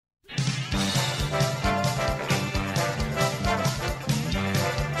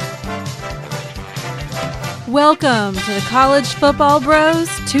Welcome to the College Football Bros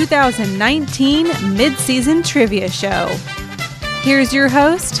 2019 Midseason Trivia Show. Here's your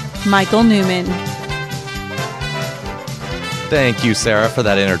host, Michael Newman. Thank you, Sarah, for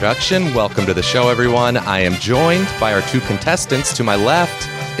that introduction. Welcome to the show, everyone. I am joined by our two contestants. To my left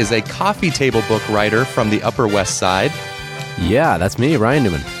is a coffee table book writer from the Upper West Side. Yeah, that's me, Ryan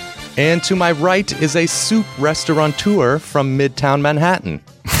Newman. And to my right is a soup restaurateur from Midtown Manhattan.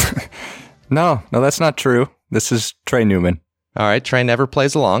 No, that's not true. This is Trey Newman. All right, Trey never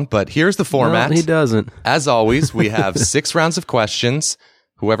plays along, but here's the format. No, he doesn't. As always, we have 6 rounds of questions.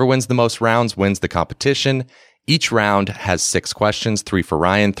 Whoever wins the most rounds wins the competition. Each round has 6 questions, 3 for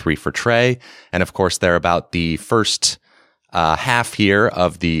Ryan, 3 for Trey. And of course, they're about the first half here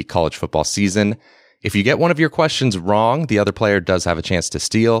of the college football season. If you get one of your questions wrong, the other player does have a chance to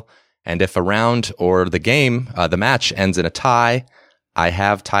steal. And if a round or the game, the match ends in a tie, I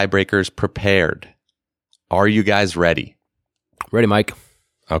have tiebreakers prepared. Are you guys ready? Ready, Mike.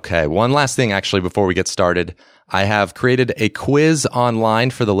 Okay, one last thing actually before we get started. I have created a quiz online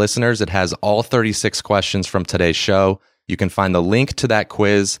for the listeners. It has all 36 questions from today's show. You can find the link to that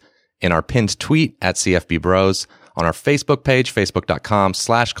quiz in our pinned tweet at CFB Bros, on our Facebook page,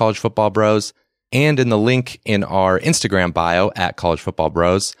 facebook.com/collegefootballbros, and in the link in our Instagram bio at College Football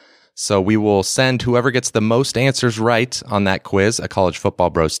Bros. So we will send whoever gets the most answers right on that quiz a College Football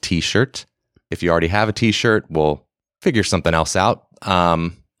Bros t-shirt. If you already have a t-shirt, we'll figure something else out.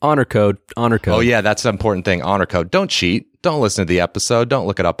 Honor code. Oh yeah, that's an important thing. Honor code. Don't cheat. Don't listen to the episode. Don't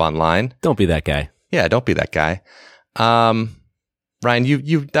look it up online. Don't be that guy. Yeah, don't be that guy. Ryan,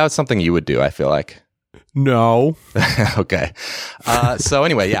 you that was something you would do, I feel like. No. Okay. So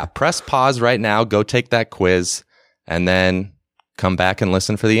anyway, yeah, press pause right now. Go take that quiz and then come back and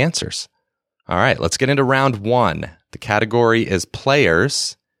listen for the answers. All right, let's get into round 1. The category is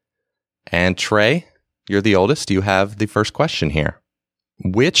players. And Trey, you're the oldest. You have the first question here.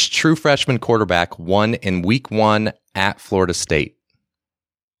 Which true freshman quarterback won in week 1 at Florida State?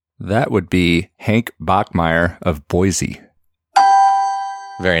 That would be Hank Bachmeier of Boise.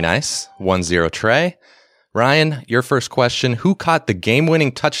 Very nice. 1-0 Trey. Ryan, your first question. Who caught the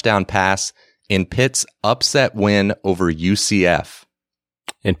game-winning touchdown pass in Pitt's upset win over UCF?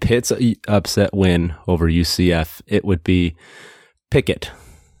 In Pitt's upset win over UCF, it would be Pickett.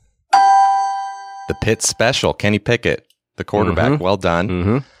 The Pitt special, Kenny Pickett, the quarterback. Mm-hmm. Well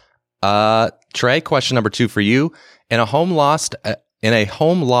done. Mm-hmm. Trey, question number 2 for you. In a home loss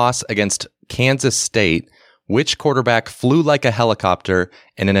against Kansas State, which quarterback flew like a helicopter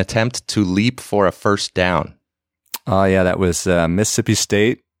in an attempt to leap for a first down? Oh, yeah, that was Mississippi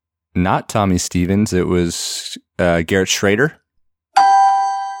State. Not Tommy Stevens. It was Garrett Schrader.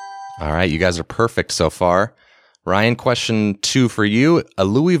 All right, you guys are perfect so far. Ryan, question 2 for you. A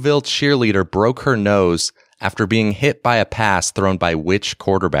Louisville cheerleader broke her nose after being hit by a pass thrown by which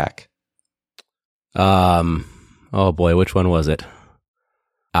quarterback? Oh boy, which one was it?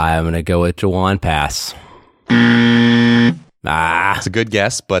 I'm going to go with Jawan Pass. It's a good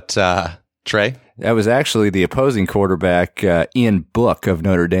guess, but Trey? That was actually the opposing quarterback, Ian Book of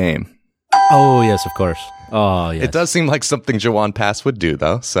Notre Dame. Oh, yes, of course. Oh, yes. It does seem like something Jawan Pass would do,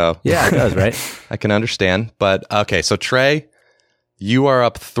 though. So yeah, it does, right? I can understand. But okay, so Trey, you are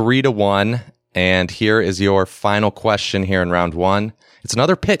up 3-1, and here is your final question here in round 1. It's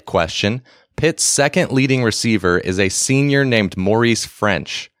another Pitt question. Pitt's second leading receiver is a senior named Maurice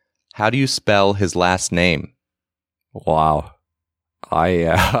French. How do you spell his last name? Wow,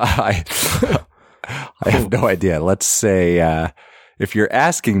 I have no idea. Let's say if you're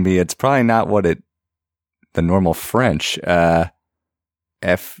asking me, it's probably not the normal French. F-R,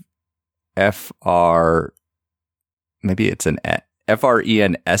 maybe it's an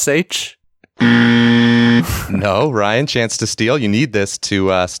F-R-E-N-S-H? No, Ryan, chance to steal. You need this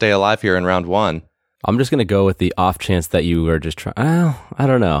to stay alive here in round 1. I'm just going to go with the off chance that you were just trying. I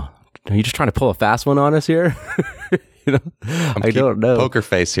don't know. Are you just trying to pull a fast one on us here? You know, I don't know. Poker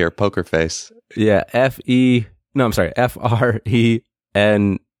face here, poker face. Yeah, F-R-E-N-C-H.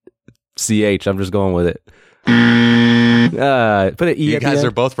 I'm just going with it. Put an E. You at guys the end.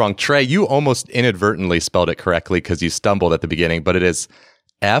 are both wrong. Trey, you almost inadvertently spelled it correctly because you stumbled at the beginning, but it is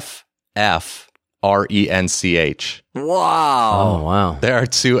F-F-R-E-N-C-H. Wow. Oh, wow. There are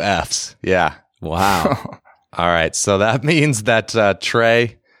 2 F's. Yeah. Wow. All right. So that means that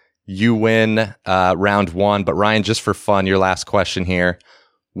Trey, you win round 1. But Ryan, just for fun, your last question here.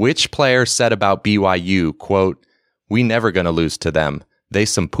 Which player said about BYU, quote, "We never gonna lose to them. They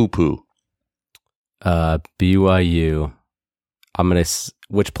some poo-poo"? BYU. I'm going to...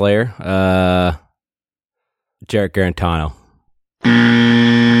 Which player? Jarrett Garantano.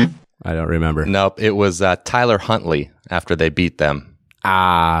 I don't remember. Nope, it was Tyler Huntley after they beat them.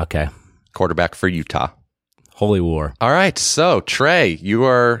 Okay. Quarterback for Utah. Holy war. All right, so Trey, you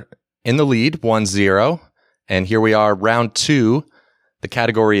are in the lead, 1-0. And here we are, round 2. The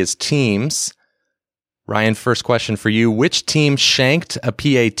category is teams. Ryan, first question for you. Which team shanked a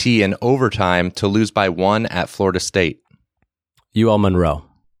PAT in overtime to lose by 1 at Florida State? UL Monroe.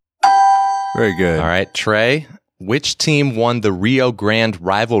 Very good. All right, Trey, which team won the Rio Grande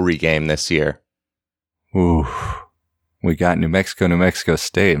rivalry game this year? Ooh, we got New Mexico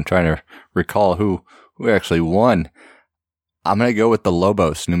State. I'm trying to recall who actually won. I'm going to go with the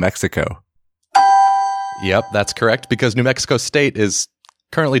Lobos, New Mexico. Yep, that's correct, because New Mexico State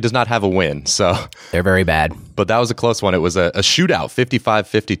currently does not have a win. So They're very bad. But that was a close one. It was a shootout,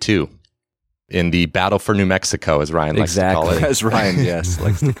 55-52. In the battle for New Mexico, as Ryan likes to call it. As Ryan, yes,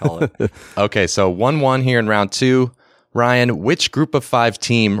 likes to call it. Okay, so 1-1 here in round 2. Ryan, which group of 5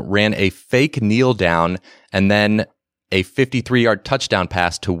 team ran a fake kneel down and then a 53-yard touchdown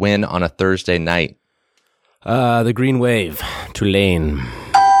pass to win on a Thursday night? The Green Wave, Tulane.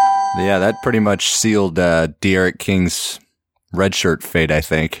 Yeah, that pretty much sealed De'Aaron King's redshirt fate, I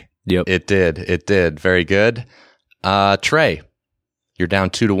think. Yep. It did. Very good. Trey, you're down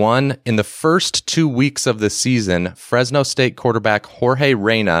 2-1. In the first 2 weeks of the season, Fresno State quarterback Jorge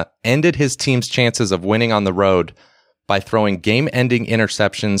Reyna ended his team's chances of winning on the road by throwing game-ending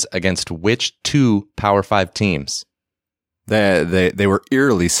interceptions against which 2 Power 5 teams? They were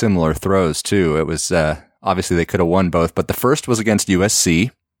eerily similar throws, too. It was, obviously they could have won both, but the first was against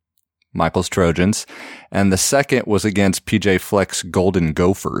USC, Michael's Trojans, and the second was against PJ Fleck's Golden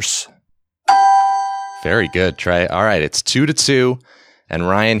Gophers. Very good, Trey. All right, it's 2-2. And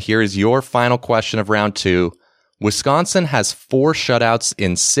Ryan, here is your final question of round 2. Wisconsin has 4 shutouts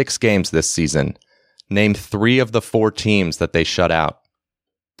in 6 games this season. Name 3 of the 4 teams that they shut out.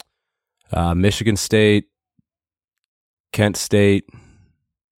 Michigan State, Kent State,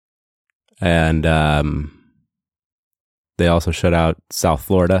 and they also shut out South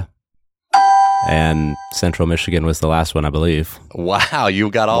Florida. And Central Michigan was the last one, I believe. Wow,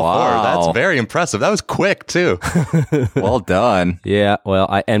 you got all 4. That's very impressive. That was quick, too. Well done. Yeah, well,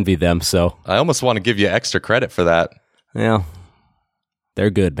 I envy them, so. I almost want to give you extra credit for that. Yeah,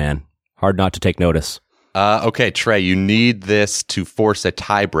 they're good, man. Hard not to take notice. Okay, Trey, you need this to force a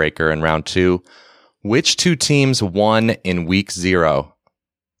tiebreaker in round 2. Which 2 teams won in week 0?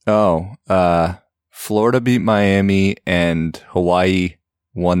 Florida beat Miami and Hawaii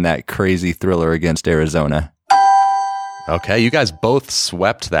won that crazy thriller against Arizona. Okay, you guys both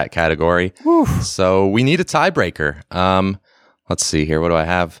swept that category. Whew. So we need a tiebreaker. Let's see here. What do I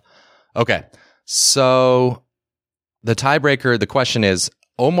have? Okay, so the tiebreaker, the question is,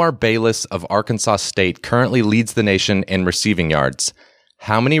 Omar Bayless of Arkansas State currently leads the nation in receiving yards.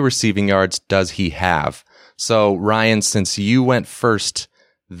 How many receiving yards does he have? So Ryan, since you went first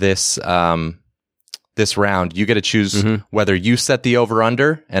this round, you get to choose whether you set the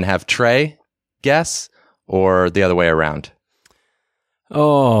over-under and have Trey guess, or the other way around.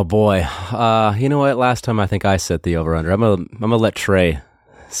 Oh, boy. You know what? Last time I think I set the over-under. I'm gonna let Trey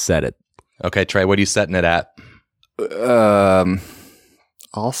set it. Okay, Trey, what are you setting it at?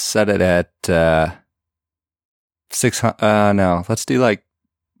 I'll set it at 600. No, let's do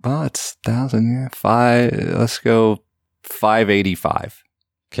it's 1,000. Yeah, 5. Let's go 585.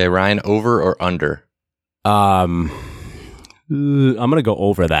 Okay, Ryan, over or under? I'm gonna go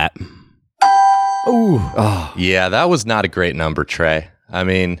over that. Oh, yeah, that was not a great number, Trey. I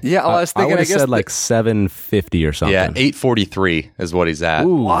mean, yeah, I was thinking. I guess said like 750 or something. Yeah, 843 is what he's at.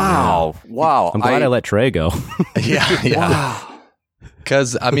 Ooh, wow. I'm glad I let Trey go. Yeah. Wow.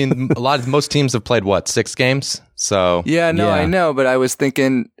 Because I mean, most teams have played 6 games. So yeah, I know, but I was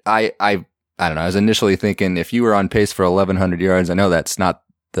thinking, I don't know. I was initially thinking if you were on pace for 1,100 yards, I know that's not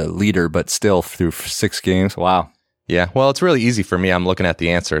the leader, but still through 6 games. Wow. Yeah. Well, it's really easy for me. I'm looking at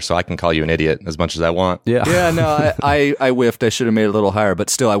the answer, so I can call you an idiot as much as I want. Yeah. Yeah. No, I whiffed. I should have made it a little higher, but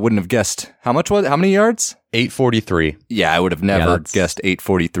still, I wouldn't have guessed. How much was it? How many yards? 843. Yeah, I would have never guessed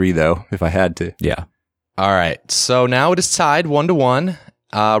 843 though, if I had to. Yeah. All right. So now it is tied 1-1.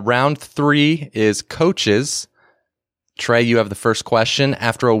 Round 3 is coaches. Trey, you have the first question.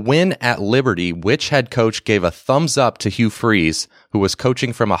 After a win at Liberty, which head coach gave a thumbs up to Hugh Freeze, who was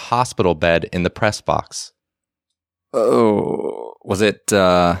coaching from a hospital bed in the press box? Oh, was it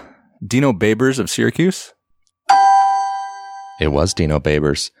Dino Babers of Syracuse? It was Dino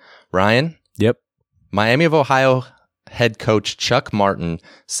Babers. Ryan? Yep. Miami of Ohio head coach Chuck Martin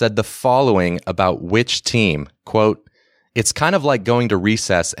said the following about which team, quote, "It's kind of like going to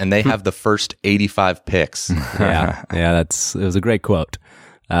recess and they have the first 85 picks." Yeah, it was a great quote.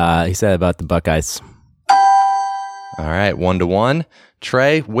 He said about the Buckeyes. All right, 1-1.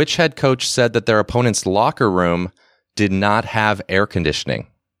 Trey, which head coach said that their opponent's locker room did not have air conditioning?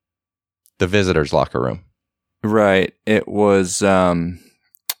 The visitors' locker room. Right. It was Eddie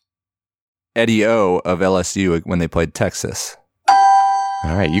O of LSU when they played Texas.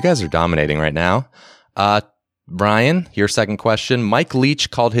 All right, you guys are dominating right now. Brian, your second question. Mike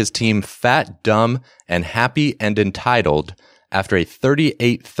Leach called his team fat, dumb, and happy and entitled after a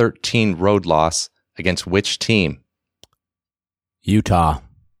 38-13 road loss against which team? Utah.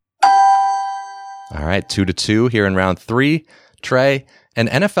 All right, 2-2 here in round 3. Trey, an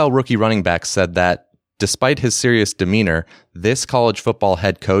NFL rookie running back said that despite his serious demeanor, this college football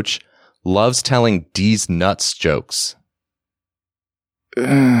head coach loves telling D's nuts jokes.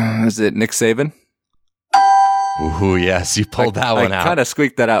 Is it Nick Saban? Ooh, yes, you pulled that one out. I kind of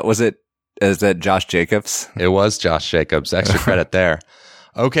squeaked that out. Is that Josh Jacobs? It was Josh Jacobs. Extra credit there.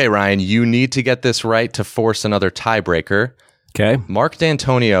 Okay, Ryan, you need to get this right to force another tiebreaker. Okay. Mark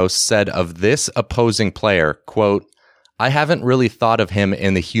D'Antonio said of this opposing player, quote, I haven't really thought of him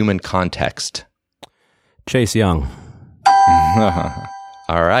in the human context. Chase Young.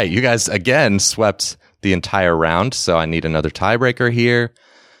 All right, you guys again swept the entire round, so I need another tiebreaker here.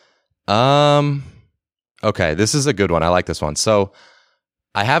 Okay, this is a good one. I like this one. So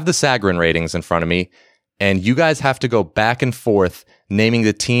I have the Sagarin ratings in front of me, and you guys have to go back and forth naming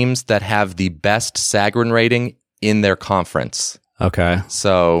the teams that have the best Sagarin rating in their conference. Okay.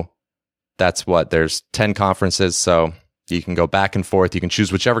 So that's what, there's 10 conferences, so you can go back and forth. You can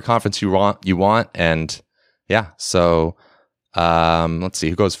choose whichever conference you want, and yeah. So let's see,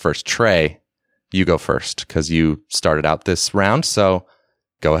 who goes first? Trey, you go first because you started out this round, so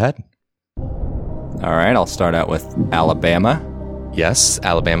go ahead. All right, I'll start out with Alabama. Yes,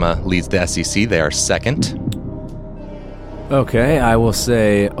 Alabama leads the SEC. They are second. Okay, I will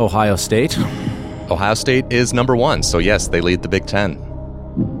say Ohio State. Ohio State is number 1, so yes, they lead the Big Ten.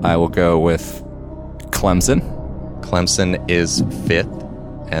 I will go with Clemson. Clemson is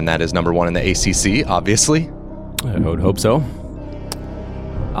 5th, and that is number 1 in the ACC, obviously. I would hope so.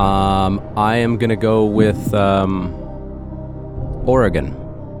 I am going to go with Oregon.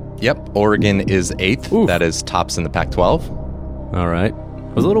 Yep, Oregon is 8th. Oof. That is tops in the Pac-12. All right.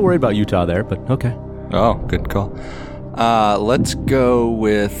 I was a little worried about Utah there, but okay. Oh, good call. Let's go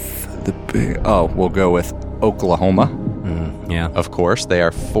with we'll go with Oklahoma. Yeah. Of course, they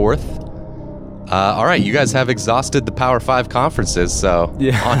are 4th. All right, you guys have exhausted the Power 5 conferences, so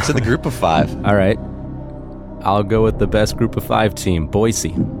Yeah. on to the Group of 5. All right. I'll go with the best Group of 5 team,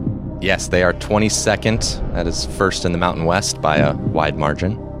 Boise. Yes, they are 22nd. That is first in the Mountain West by a wide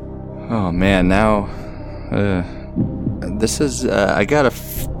margin. Oh man, now this is I got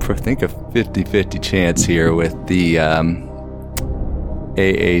think a 50-50 chance here with the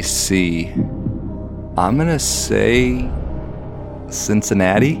AAC. I'm gonna say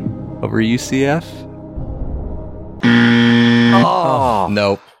Cincinnati over UCF. Oh,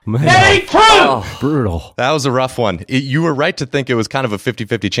 nope. Man. Brutal. That was a rough one. You were right to think it was kind of a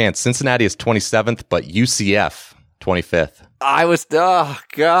 50-50 chance. Cincinnati is 27th, but UCF 25th. I was, oh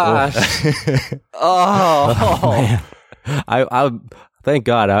gosh. Oh man. I thank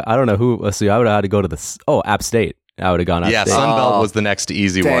God. I don't know who. Let's see. I would have had to go to the App State. I would have gone App Yeah, State. Sunbelt was the next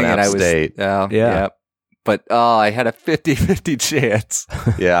easy one. App State. Yeah. But I had a 50-50 chance.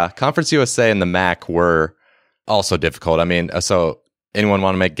 Yeah, Conference USA and the MAC were also difficult. I mean, so anyone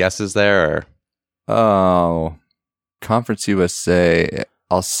want to make guesses there? Or? Oh, Conference USA.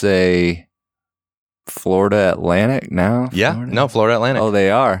 I'll say Florida Atlantic now. Yeah, Florida? no, Florida Atlantic. Oh, they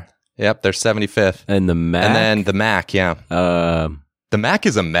are. Yep, they're 75th. And the MAC. And then the MAC, yeah. The MAC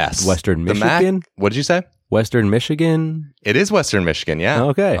is a mess. Western The Michigan. MAC, what did you say? Western Michigan. It is Western Michigan, yeah.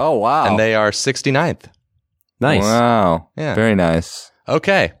 Okay. Oh, wow. And they are 69th. Nice. Wow. Yeah. Very nice.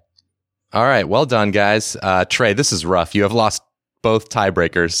 Okay. All right. Well done, guys. Trey, this is rough. You have lost both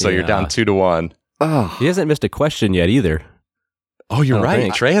tiebreakers, so you're Yeah. down 2-1. Oh, He hasn't missed a question yet either. Oh, you're I don't right.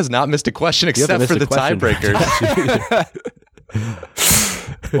 think. Trey has not missed a question You haven't except for the missed a question.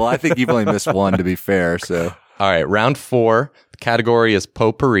 tiebreakers. well, I think you've only missed one, to be fair. So, All right. Round 4. The category is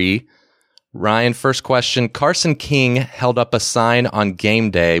potpourri. Ryan, first question. Carson King held up a sign on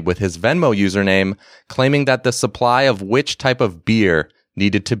game day with his Venmo username claiming that the supply of which type of beer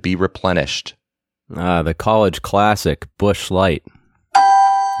needed to be replenished. The college classic, Busch Light.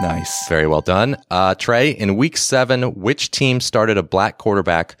 nice. Very well done. Trey, in week 7, which team started a black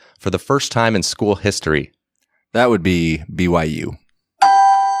quarterback for the first time in school history? That would be BYU.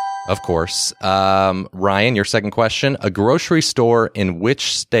 Of course. Ryan, your second question. A grocery store in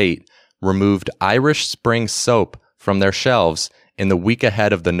which state removed Irish Spring soap from their shelves in the week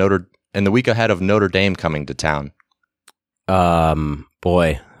ahead of Notre Dame coming to town?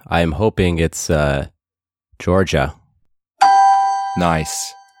 Boy, I'm hoping it's Georgia.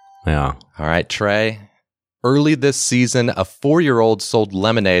 Nice. Yeah. All right, Trey. Early this season, a 4-year-old sold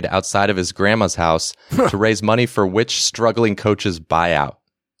lemonade outside of his grandma's house to raise money for which struggling coach's buyout?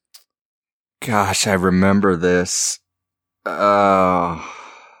 Gosh, I remember this.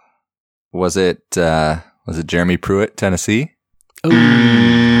 Was it Jeremy Pruitt, Tennessee?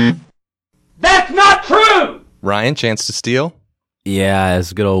 Ooh. That's not true! Ryan, chance to steal? Yeah,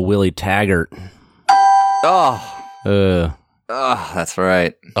 it's good old Willie Taggart. Oh, that's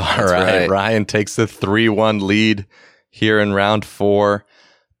right. All right. Ryan takes the 3-1 lead here in round 4.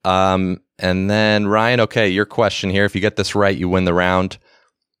 And then, Ryan, okay, your question here. If you get this right, you win the round.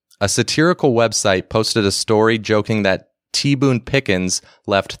 A satirical website posted a story joking that T. Boone Pickens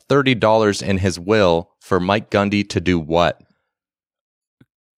left $30 in his will for Mike Gundy to do what?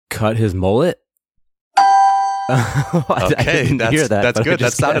 Cut his mullet? Okay, that's good.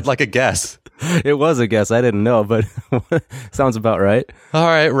 That sounded like a guess. It was a guess. I didn't know, but sounds about right. All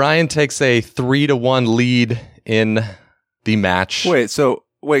right, Ryan takes a 3-1 lead in the match. Wait,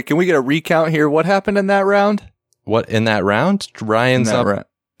 can we get a recount here? What happened in that round? What, in that round? Ryan's up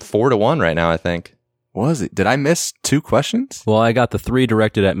 4-1 right now, I think. Was it? Did I miss 2 questions? Well, I got the 3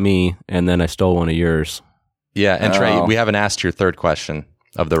 directed at me, and then I stole one of yours. Yeah, and Trey, we haven't asked your third question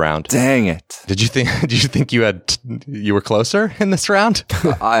of the round. Dang it! Did you think you were closer in this round?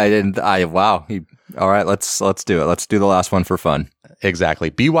 I didn't. Wow. All right, let's do it. Let's do the last one for fun.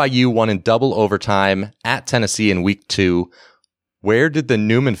 Exactly. BYU won in double overtime at Tennessee in week 2. Where did the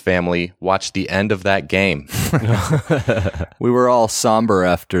Newman family watch the end of that game? We were all somber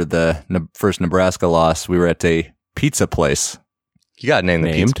after the first Nebraska loss. We were at a pizza place. You got to name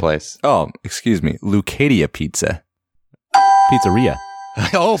the pizza place. Oh, excuse me. Lucadia Pizza. Pizzeria.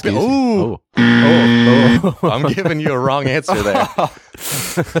 Oh, I'm giving you a wrong answer there.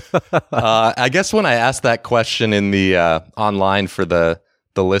 I guess when I asked that question in the online for the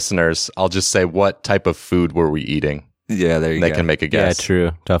listeners, I'll just say, what type of food were we eating? Yeah, there you go. They can make a guess. Yeah,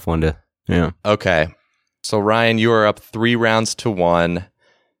 true. Tough one to. Yeah. Okay. So Ryan, you are up 3-1.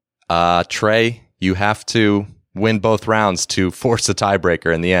 Trey, you have to win both rounds to force a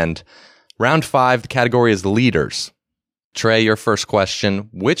tiebreaker in the end. Round 5, the category is leaders. Trey, your first question.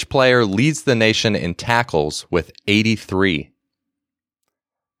 Which player leads the nation in tackles with 83?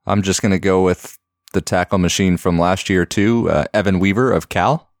 I'm just going to go with the tackle machine from last year, too. Evan Weaver of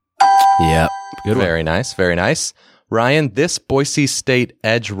Cal. Yeah. Good one. Very nice. Very nice. Ryan, this Boise State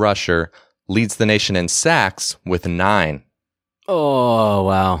edge rusher leads the nation in sacks with 9. Oh,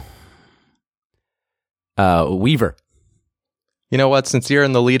 wow. Weaver. You know what? Since you're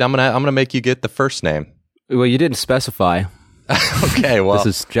in the lead, I'm gonna make you get the first name. Well, you didn't specify. Okay, well, this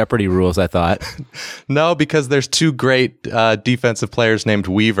is Jeopardy rules, I thought. No, because there's 2 great defensive players named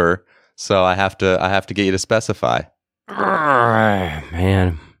Weaver, so I have to get you to specify.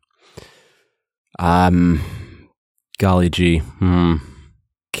 Man, golly gee,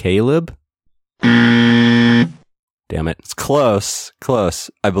 Caleb. Damn it, it's close.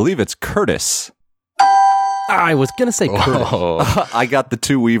 I believe it's Curtis. I was going to say Curtis. Oh. I got the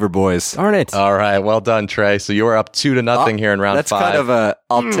 2 Weaver boys. Darn it. All right. Well done, Trey. So you are up 2-0 here in round 5. That's kind of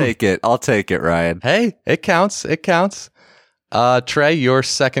I'll take it, Ryan. Hey, it counts. Trey, your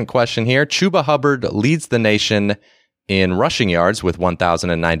second question here. Chuba Hubbard leads the nation in rushing yards with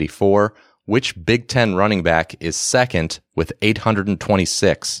 1,094. Which Big Ten running back is second with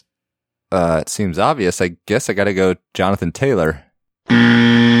 826? It seems obvious. I guess I got to go Jonathan Taylor.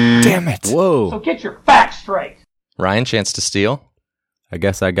 Damn it. Whoa. So get your facts straight. Ryan, chance to steal. I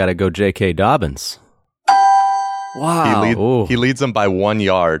guess I got to go J.K. Dobbins. Wow. He leads them by 1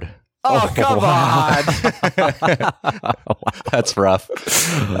 yard. Oh, come on. That's rough.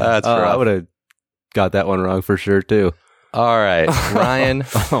 That's rough. I would have got that one wrong for sure, too. All right, Ryan.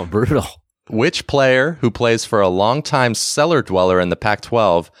 Oh, brutal. Which player who plays for a longtime cellar dweller in the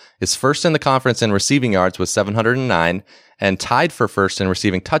Pac-12 is first in the conference in receiving yards with 709 and tied for first in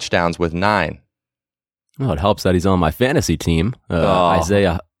receiving touchdowns with 9? Oh, it helps that he's on my fantasy team.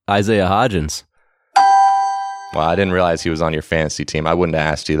 Isaiah Hodgins. Well, I didn't realize he was on your fantasy team. I wouldn't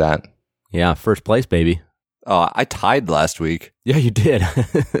have asked you that. Yeah, first place, baby. Oh, I tied last week. Yeah, you did.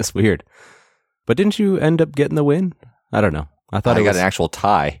 That's weird. But didn't you end up getting the win? I don't know. I thought I got an actual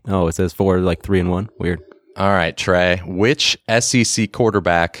tie. Oh, it says 3-1. Weird. All right, Trey. Which SEC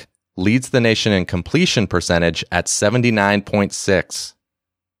quarterback leads the nation in completion percentage at 79.6?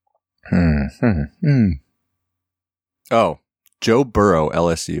 Oh, Joe Burrow,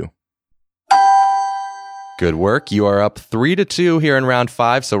 LSU. Good work. You are up 3-2 here in round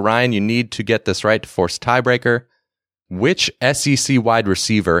 5. So, Ryan, you need to get this right to force a tiebreaker. Which SEC wide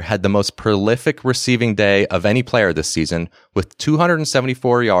receiver had the most prolific receiving day of any player this season with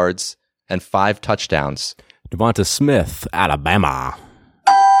 274 yards and 5 touchdowns? Devonta Smith, Alabama.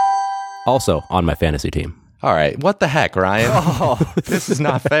 Also on my fantasy team. All right. What the heck, Ryan? This is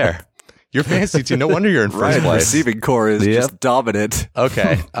not fair. Your fantasy team, no wonder you're in first Ryan's place. receiving core is just dominant.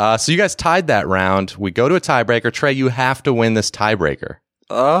 Okay. So you guys tied that round. We go to a tiebreaker. Trey, you have to win this tiebreaker.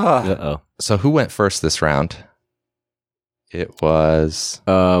 Uh-oh. So who went first this round? It was...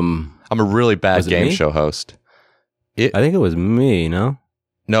 I'm a really bad game show host. I think it was me, no?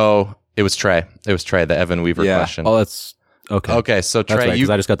 No, it was Trey. It was Trey, the Evan Weaver question. Oh, that's... Okay. Okay, so Trey, that's right, 'cause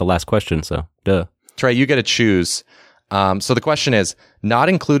I just got the last question, so duh. Trey, you get to choose. So the question is, not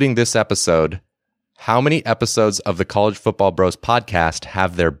including this episode, how many episodes of the College Football Bros podcast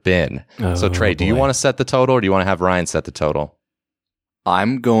have there been? So Trey, do you want to set the total, or do you want to have Ryan set the total?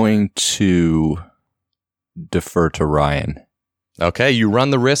 I'm going to defer to Ryan. Okay, you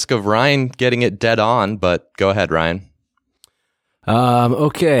run the risk of Ryan getting it dead on, but go ahead, Ryan.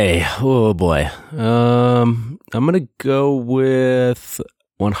 Okay. Oh boy. I'm gonna go with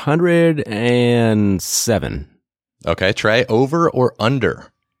 107. Okay, Trey, over or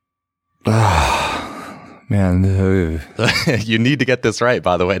under? Man. You need to get this right,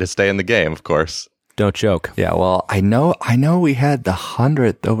 by the way, to stay in the game, of course. Don't choke. Yeah, well, I know we had the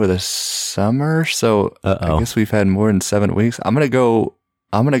 100th over the summer, so I guess we've had more than 7 weeks. I'm gonna go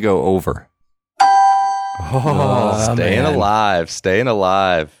over. Staying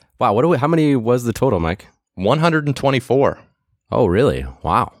alive. Wow, how many was the total, Mike? 124. Oh, really?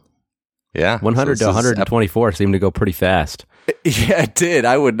 Wow. Yeah. 100 to 124 seemed to go pretty fast. Yeah, it did.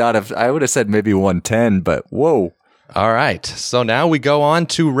 I would have said maybe 110, but whoa. All right. So now we go on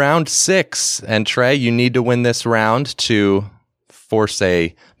to round 6. And Trey, you need to win this round to force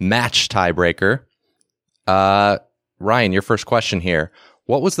a match tiebreaker. Ryan, your first question here.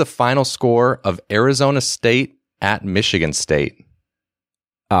 What was the final score of Arizona State at Michigan State?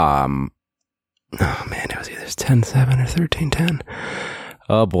 Oh man, it was either 10-7 or 13-10.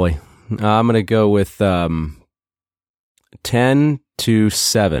 Oh boy. I'm going to go with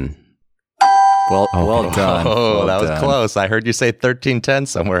 10-7. Well done. Oh, that was close. I heard you say 13-10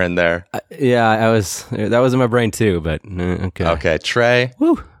 somewhere in there. That was in my brain too, but okay. Okay, Trey.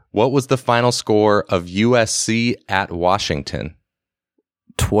 Woo. What was the final score of USC at Washington?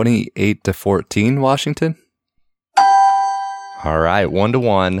 28-14, Washington. All right,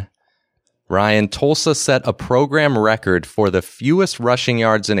 1-1. Ryan, Tulsa set a program record for the fewest rushing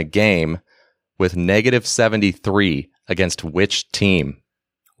yards in a game with -73 against which team?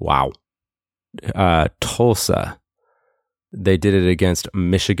 Wow. Tulsa. They did it against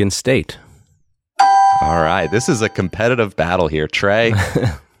Michigan State. All right, this is a competitive battle here. Trey,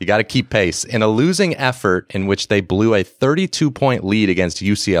 you got to keep pace. In a losing effort in which they blew a 32-point lead against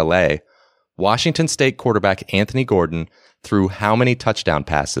UCLA, Washington State quarterback Anthony Gordon threw how many touchdown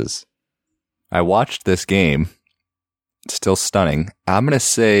passes? I watched this game. It's still stunning. I'm going to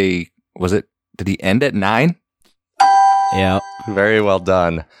say, did he end at 9? Yeah. Very well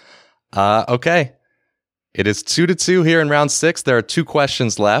done. Okay. It is 2-2 here in round 6. There are 2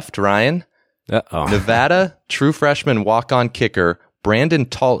 questions left, Ryan. Uh-oh. Nevada true freshman walk-on kicker Brandon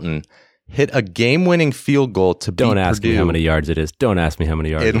Talton hit a game-winning field goal to beat Purdue. Don't ask me how many yards it is. Don't ask me how many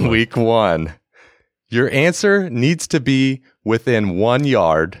yards in week 1. Your answer needs to be within 1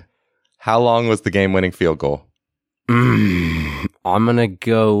 yard. How long was the game-winning field goal? I'm gonna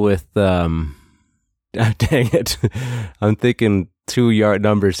go with dang it. I'm thinking 2-yard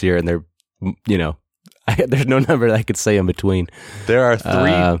numbers here, and they're there's no number that I could say in between. There are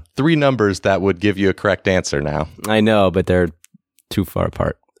three numbers that would give you a correct answer now. I know, but they're too far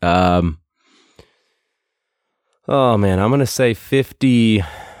apart. Oh man, I'm gonna say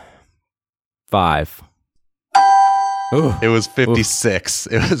 55. Ooh. It was 56.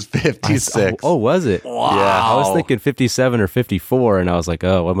 It was 56. Oh, was it? Wow. Yeah. I was thinking 57 or 54, and I was like,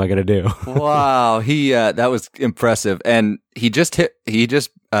 oh, what am I going to do? Wow. That was impressive. And he just hit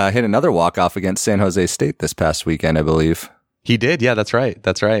another walk-off against San Jose State this past weekend, I believe. He did. Yeah, that's right.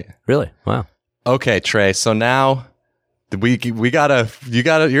 Really? Wow. Okay, Trey. So now you're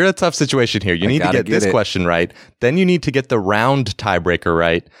in a tough situation here. You need to get this question right. Then you need to get the round tiebreaker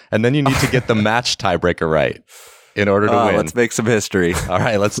right. And then you need to get the match tiebreaker right. In order to win. Let's make some history. All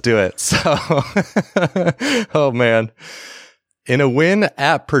right, let's do it. So, oh man. In a win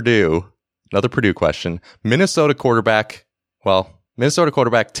at Purdue, another Purdue question, Minnesota quarterback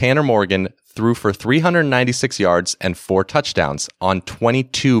Tanner Morgan threw for 396 yards and 4 touchdowns on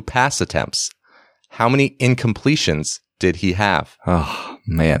 22 pass attempts. How many incompletions did he have? Oh,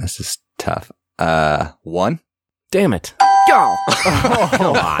 man, this is tough. 1? Damn it. Go.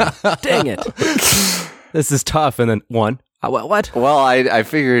 Come on. Dang it. This is tough. And then 1. What? Well, I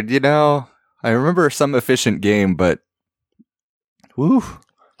figured, I remember some efficient game, but woo.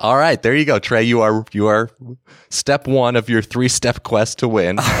 All right, there you go, Trey. You are step 1 of your 3-step quest to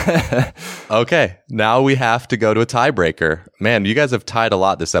win. Okay, now we have to go to a tiebreaker. Man, you guys have tied a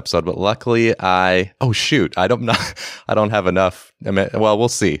lot this episode, but luckily I don't have enough. I mean, well, we'll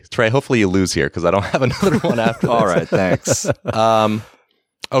see. Trey, hopefully you lose here because I don't have another one after this. All right, thanks.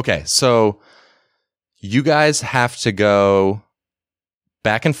 Okay, so you guys have to go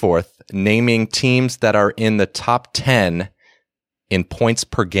back and forth naming teams that are in the top 10 in points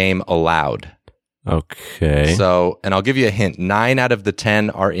per game allowed. Okay. So, and I'll give you a hint. 9 out of the 10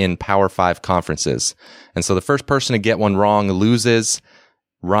 are in Power 5 conferences. And so the first person to get one wrong loses.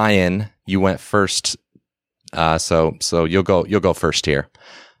 Ryan, you went first. So you'll go first here.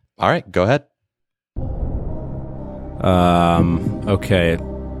 All right, go ahead. Okay.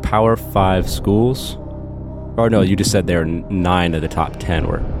 Power 5 schools. Or no, you just said there are 9 of the top 10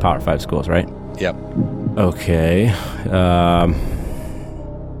 were Power 5 schools, right? Yep. Okay.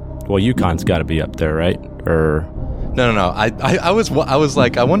 Well, UConn's got to be up there, right? Or No. I was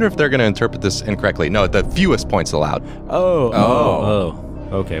like, I wonder if they're going to interpret this incorrectly. No, the fewest points allowed. Oh.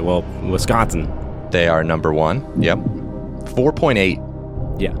 Okay. Well, Wisconsin. They are number 1. Yep.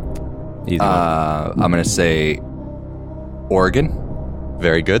 4.8. Yeah. Easy one. I'm going to say Oregon.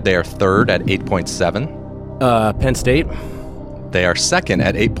 Very good. They are third at 8.7. Penn State. They are second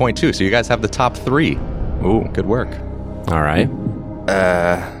at 8.2. So you guys have the top 3. Ooh, good work. All right.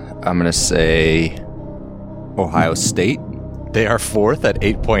 I'm going to say Ohio State. They are fourth at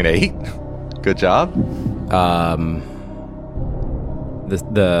 8.8. Good job.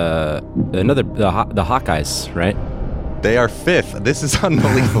 The Hawkeyes, right? They are fifth. This is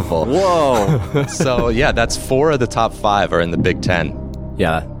unbelievable. Whoa. So yeah, that's 4 of the top 5 are in the Big Ten.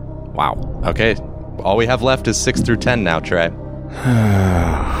 Yeah. Wow. Okay. All we have left is 6 through 10 now, Trey.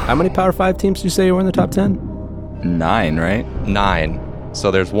 How many Power 5 teams did you say were in the top 10? 9, right? 9. So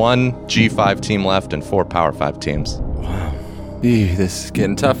there's 1 G5 team left and 4 Power 5 teams. Wow. This is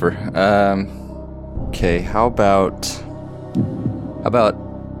getting tougher. Okay, how about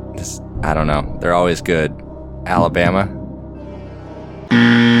this? I don't know. They're always good. Alabama.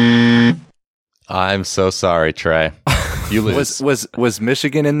 I'm so sorry, Trey. You lose. Was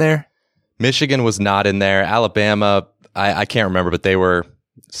Michigan in there? Michigan was not in there. Alabama, I can't remember, but they were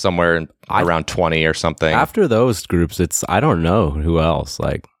somewhere around 20 or something. After those groups, I don't know who else.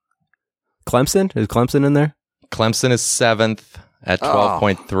 Like Clemson? Is Clemson in there? Clemson is 7th at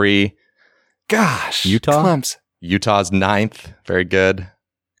 12.3. Gosh. Utah? Clemson. Utah's 9th. Very good.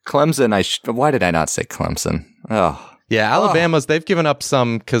 Clemson, why did I not say Clemson? Oh. Yeah, Alabama's, they've given up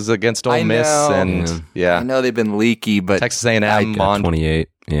some because against Ole Miss and I know they've been leaky, but Texas A&M on 28.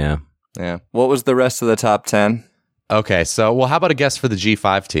 Yeah. What was the rest of the top 10? Okay, so how about a guess for the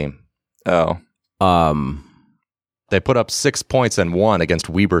G5 team? Oh. They put up 6 points and won against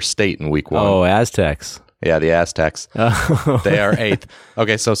Weber State in week 1. Oh, Aztecs. Yeah, the Aztecs. They are 8th.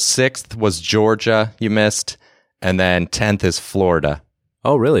 Okay, so 6th was Georgia, you missed, and then 10th is Florida.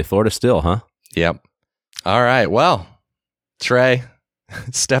 Oh, really? Florida still, huh? Yep. All right, well, Trey,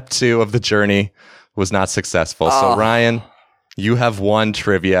 step 2 of the journey was not successful. So Ryan, you have won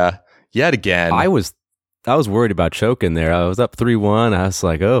trivia yet again. I was worried about choking there. I was up 3-1. I was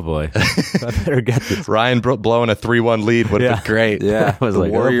like, oh boy, I better get this. Ryan blowing a 3-1 lead would have been great. Yeah, I was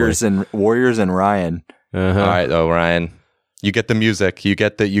like, Warriors and Ryan. Uh-huh. All right, though, Ryan, you get the music. You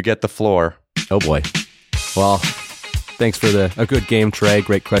get the floor. Oh boy. Well, thanks for a good game, Trey.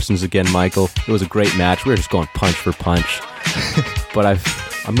 Great questions again, Michael. It was a great match. We were just going punch for punch. But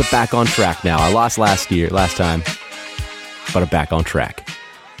I'm back on track now. I lost last time, but I'm back on track.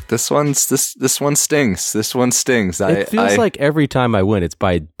 This one stings. This one stings. It feels like every time I win, it's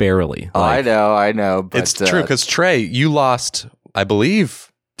by barely. I know. But, it's true because Trey, you lost. I believe.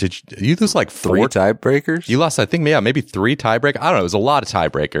 Did you lose like 3 tiebreakers? You lost, I think, maybe 3 tiebreakers. I don't know. It was a lot of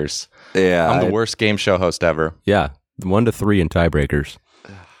tiebreakers. Yeah, I'm the worst game show host ever. Yeah, 1 to 3 in tiebreakers.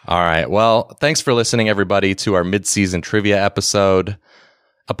 All right. Well, thanks for listening, everybody, to our mid-season trivia episode.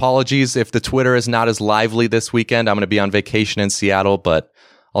 Apologies if the Twitter is not as lively this weekend. I'm going to be on vacation in Seattle, but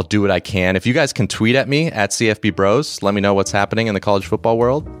I'll do what I can. If you guys can tweet at me at CFB Bros, let me know what's happening in the college football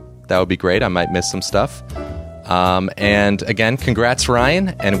world. That would be great. I might miss some stuff. And again, congrats, Ryan,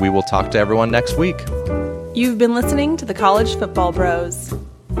 and we will talk to everyone next week. You've been listening to the College Football Bros.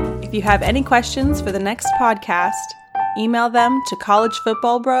 If you have any questions for the next podcast, email them to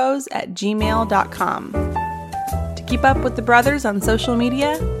collegefootballbros@gmail.com. To keep up with the brothers on social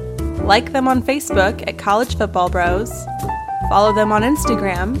media, like them on Facebook at College Football Bros, follow them on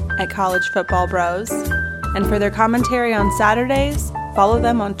Instagram at College Football Bros, and for their commentary on Saturdays, follow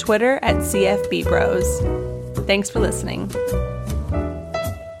them on Twitter at CFB Bros. Thanks for listening.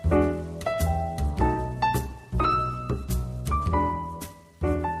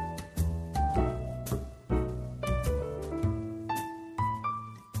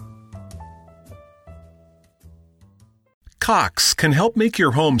 Cox can help make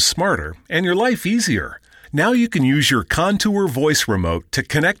your home smarter and your life easier. Now you can use your Contour voice remote to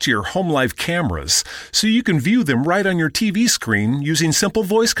connect to your home life cameras so you can view them right on your TV screen using simple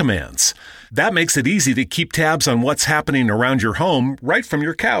voice commands. That makes it easy to keep tabs on what's happening around your home right from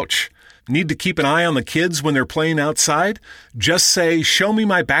your couch. Need to keep an eye on the kids when they're playing outside? Just say, "Show me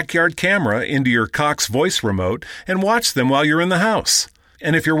my backyard camera" into your Cox voice remote and watch them while you're in the house.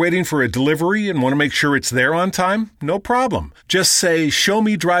 And if you're waiting for a delivery and want to make sure it's there on time, no problem. Just say, "Show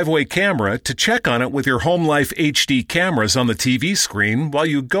me driveway camera" to check on it with your Home Life HD cameras on the TV screen while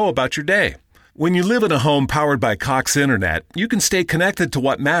you go about your day. When you live in a home powered by Cox Internet, you can stay connected to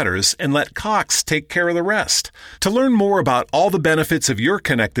what matters and let Cox take care of the rest. To learn more about all the benefits of your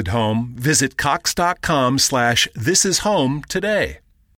connected home, visit cox.com/thisishome today.